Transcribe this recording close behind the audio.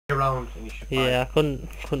around and you should find. Yeah, I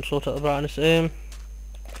couldn't sort out the brightness.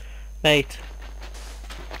 Mate,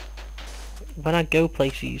 when I go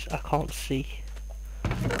places, I can't see.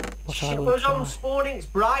 Shit goes on spawning, it's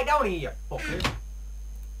bright down here, you fuckers.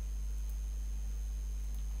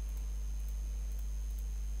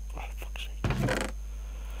 Oh, fuck's sake.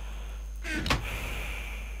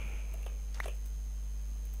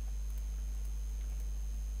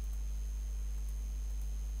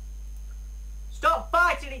 Stop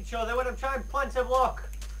fighting each other when I'm trying to plant a block.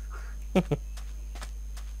 One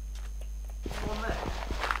there.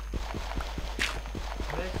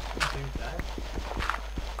 This, two there.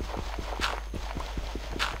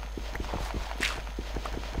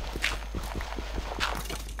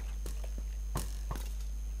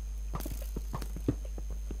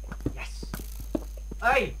 Yes.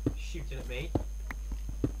 Hey, shooting at me.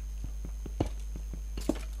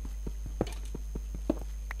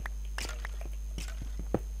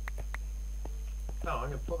 No, I'm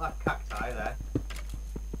gonna put that cacti there.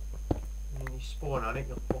 And when you spawn on it,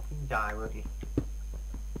 you'll fucking die, won't you?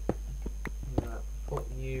 I'm gonna put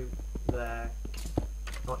you there.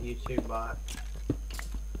 Not you two back.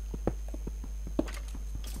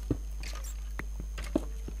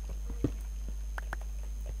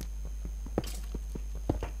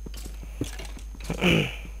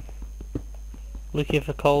 Looking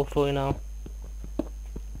for coal for you now.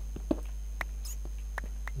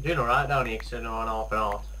 I'm doing alright down here because I know on half and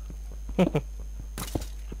half.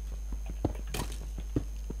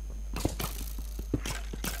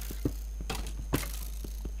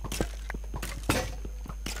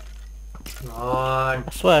 Come on.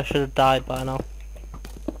 I swear I should have died by now.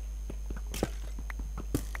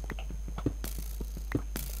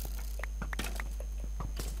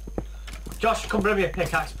 Josh, come bring me a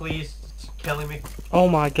pickaxe, please. It's killing me. Oh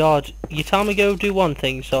my god, you tell me go do one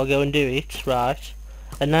thing, so I'll go and do it, right?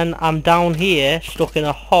 And then I'm down here, stuck in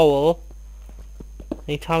a hole. And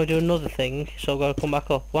you tell me do another thing, so I've got to come back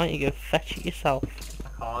up. Why don't you go fetch it yourself? I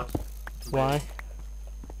can't. Why?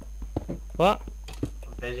 What?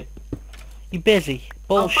 I'm busy. You busy?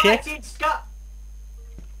 Bullshit. I'm fighting Scott.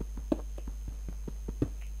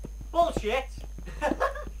 Bullshit.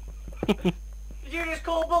 Did you just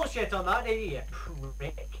call bullshit on that, did you?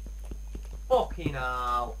 Prick. Fucking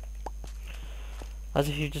hell. As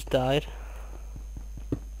if you just died.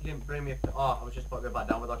 You didn't bring me a... Oh, I was just about to go back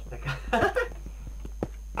down without your pickaxe.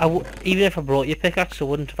 Even if I brought your pickaxe, I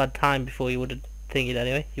wouldn't have had time before you would have thingied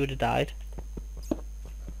anyway. You would have died. So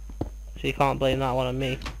you can't blame that one on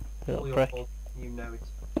me, little prick. You know it.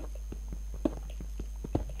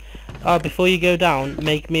 Oh, before you go down,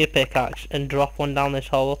 make me a pickaxe and drop one down this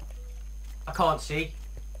hole. I can't see.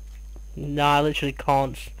 No, I literally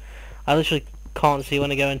can't. I literally can't see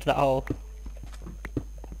when I go into that hole.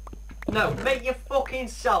 No, make your fucking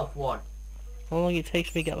self one. How long it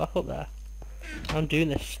takes me to get back up there? I'm doing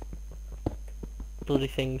this bloody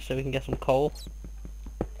thing so we can get some coal.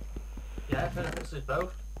 Yeah, benefits us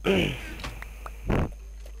both. I'm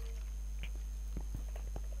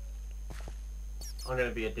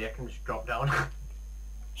gonna be a dick and just drop down.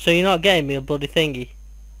 So you're not getting me a bloody thingy?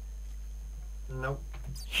 Nope.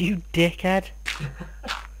 You dickhead.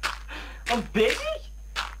 I'm busy?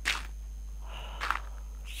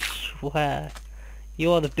 Swear.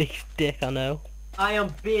 You are the biggest dick I know. I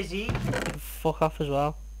am busy. Fuck off as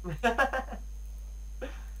well.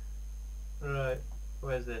 Right,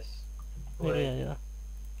 where's this? Yeah.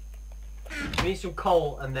 We need some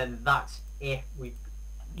coal and then that's it.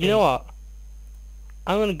 You know what?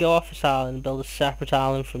 I'm gonna go off this island and build a separate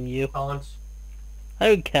island from you. Can't. I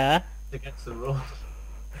don't care. Against the rules.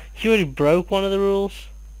 You already broke one of the rules.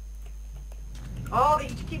 Oh, he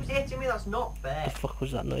keeps hitting me, that's not fair. The fuck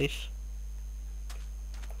was that noise?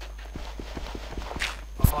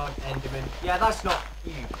 Oh, Enderman. Yeah, that's not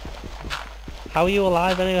you. How are you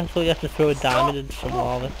alive anyway? I thought you had to throw a diamond into some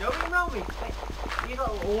lava. Going around me. These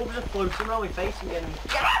little orbs are floating around my face and getting me.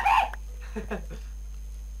 Get at me!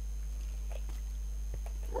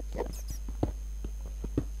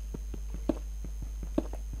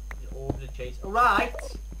 These orbs are chasing. Alright!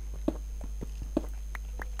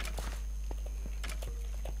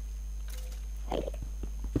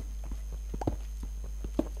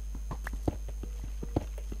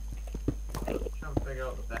 Trying to figure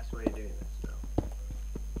out the best way of doing this now.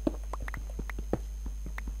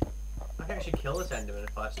 I can actually kill this Enderman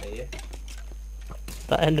if I stay here.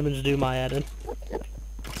 That Enderman's do my head in.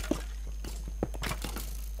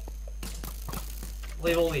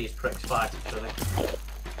 Leave all these pricks fight each other.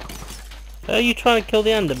 Are you trying to kill the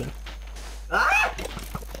Enderman? Ah!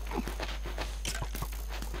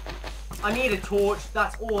 I need a torch,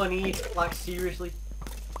 that's all I need, like seriously.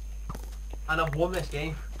 And I've won this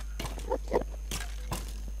game.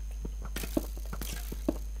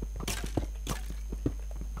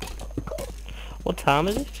 What time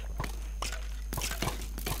is it?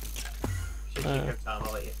 Should you give time,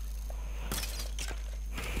 I'll let you.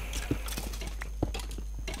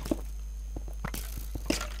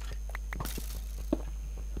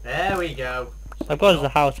 There we go. I've got us a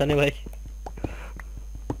house anyway.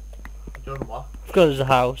 Done what? I've got us a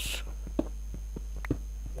house.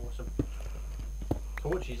 Awesome.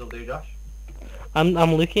 Torches will do, Josh. I'm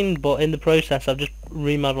looking, but in the process I've just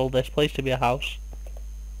remodeled this place to be a house.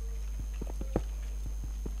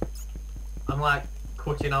 I'm like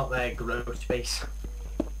cutting out their grow space.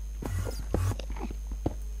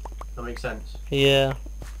 That makes sense. Yeah.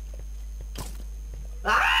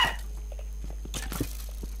 Ah!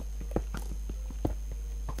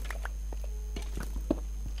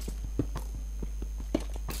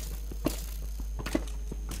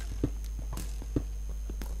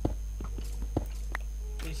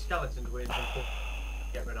 These skeletons were in some cool.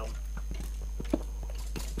 Get rid of them.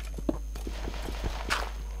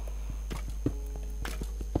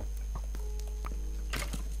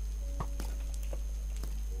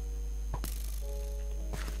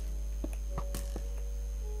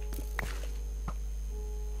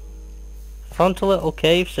 Found a little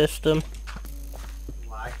cave system.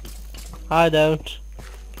 Like, I don't.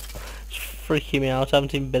 It's freaking me out. I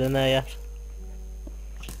haven't even been in there yet.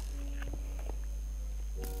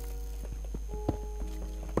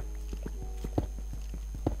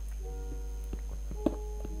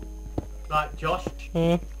 right, Josh.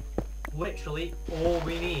 Hmm. Literally, all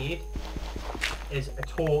we need is a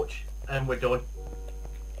torch, and we're done.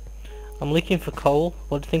 I'm looking for coal.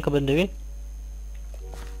 What do you think I've been doing?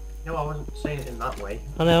 No, I wasn't saying it in that way.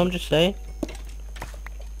 I know, I'm just saying.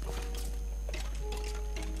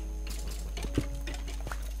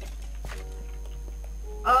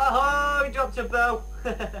 Oh, he dropped a bow.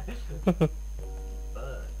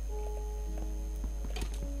 Bird.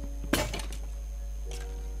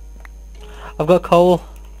 I've got coal.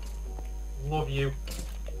 Love you.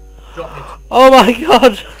 Drop me. Oh my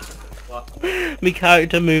god! What? My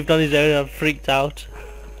character moved on his own and I've freaked out.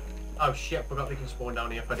 Oh shit, forgot they can spawn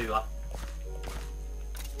down here if I do that.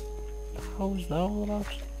 What was that all about?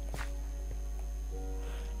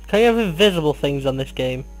 Can you have invisible things on this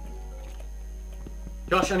game?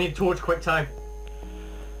 Josh, I need a torch, quick time.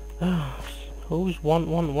 Who's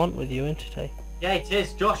want with you in today? Yeah, it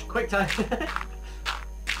is. Josh, quick time.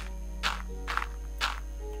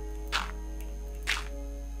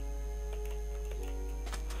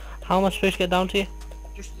 How am I supposed to get down to you?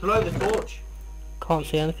 Just throw the torch. Can't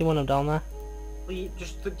see anything when I'm down there. Please,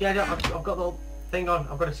 just yeah, I've got the thing on.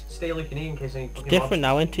 I've got to stay looking in case any fucking Different mobs.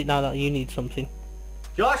 now, isn't it? Now that you need something.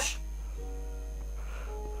 Josh!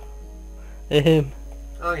 I'm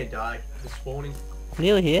I'm gonna die. It's spawning.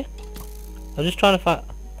 nearly here. I'm just trying to find...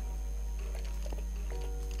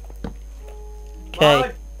 Okay.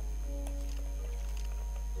 Bye.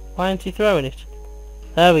 Why aren't you throwing it?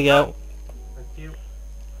 There we go. Thank you.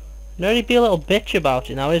 There only be a little bitch about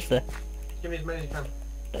it now, is there? Give me as many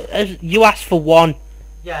as you can. You asked for one.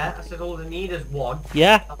 Yeah, I said all I need is one.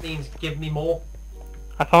 Yeah, That means give me more.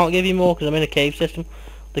 I can't give you more because I'm in a cave system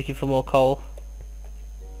looking for more coal.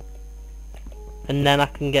 And then I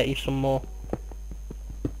can get you some more.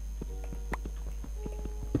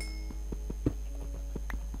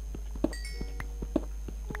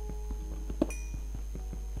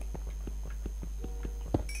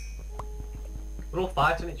 We're all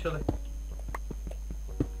fighting each other.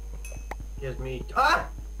 Here's me. Ah!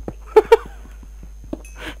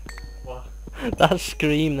 What? That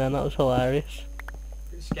scream then, that was hilarious.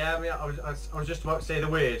 It scared me. I was just about to say the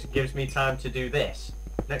words. Gives me time to do this.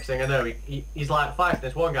 Next thing I know, he's like fighting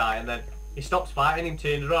this one guy, and then he stops fighting him,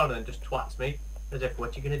 turns around, and then just twats me as if,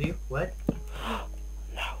 "What you gonna do? What?"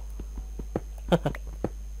 No.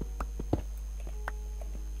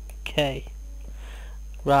 Okay.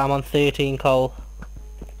 Right, I'm on 13 coal.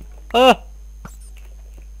 Oh!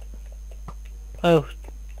 Oh,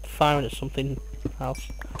 firing at something else.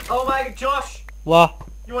 Oh my, Josh! What?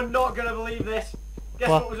 You are not gonna believe this. Guess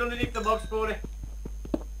What? what was underneath the mob spawner?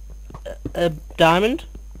 A diamond?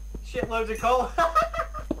 Shitloads of coal.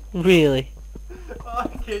 Really? Oh,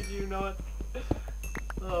 I kid you not.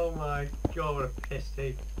 Oh my god, what a piss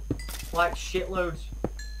take. Like shitloads.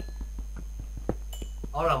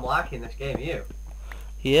 Oh, I'm liking this game, you.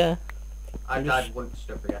 Yeah. I I'm died just once,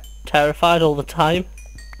 don't forget. terrified all the time.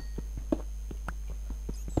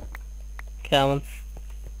 Okay, I'm on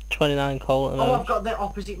 29 coal at the Oh, moment. I've got the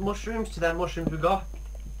opposite mushrooms to them mushrooms we got.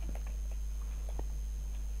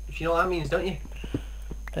 If you know what that means, don't you?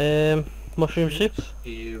 Mushroom soup?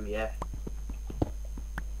 Stew, yeah.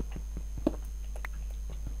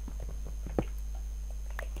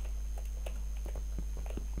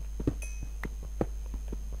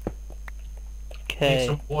 Need Okay.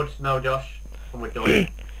 some wood now, Josh, and we're done.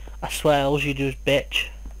 I swear all you do is bitch.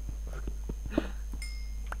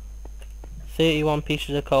 31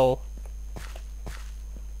 pieces of coal.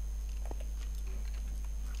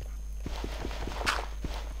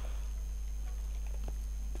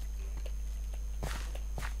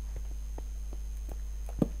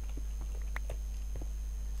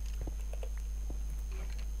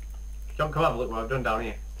 Don't come have a look what I've done down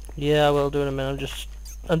here. Yeah, I will do in a minute.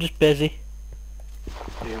 I'm just busy.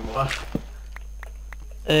 Doing what?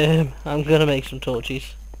 I'm gonna make some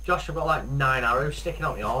torches. Josh, I've got like 9 arrows sticking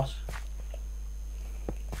out my arse.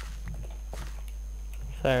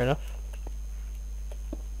 Fair enough.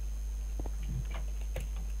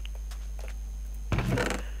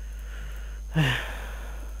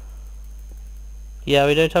 Yeah,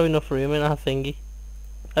 we don't have enough room in our thingy.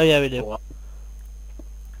 Oh yeah, we do. What?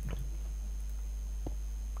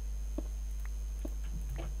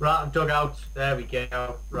 Right, I've dug out. There we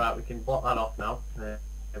go. Right, we can block that off now. There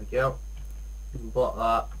we go. We can block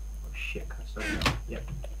that. Oh shit, can I still do that? Yep.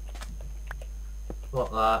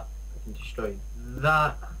 Block that. We can destroy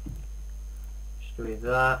that. Destroy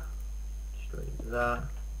that. Destroy that.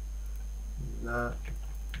 And that.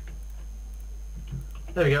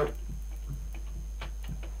 There we go.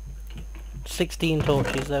 16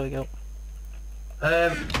 torches, there we go.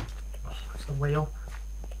 What's the way up?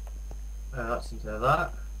 That's into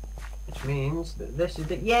that. Which means that this is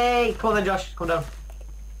the... Yay! Come on then, Josh. Come down.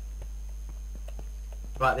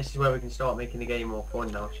 Right, this is where we can start making the game more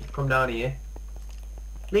fun now. So come down here.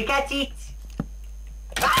 Look at it!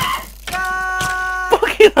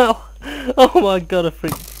 Fucking hell! Oh my god, a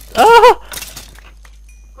freak. Ah!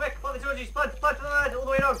 Quick, plant the torches. Plant to the left, all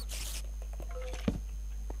the way around.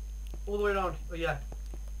 All the way around. Oh yeah.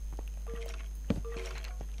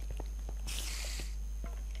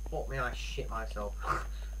 Fuck me, I shit myself.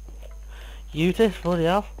 You did, bloody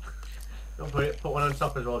hell. Don't put one on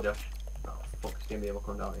top as well, Josh. Oh fuck, it's gonna be able to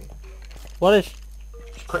come down here. What is?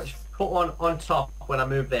 Just quick, just put one on top when I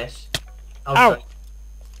move this. Ow!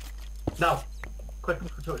 No! Quick,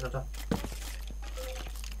 put torch on top.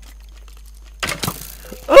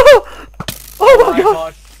 Oh! Oh my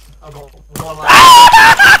god! I've got one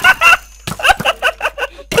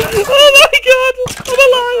Oh my god! I'm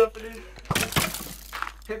alive!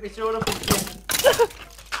 Hit me sword up and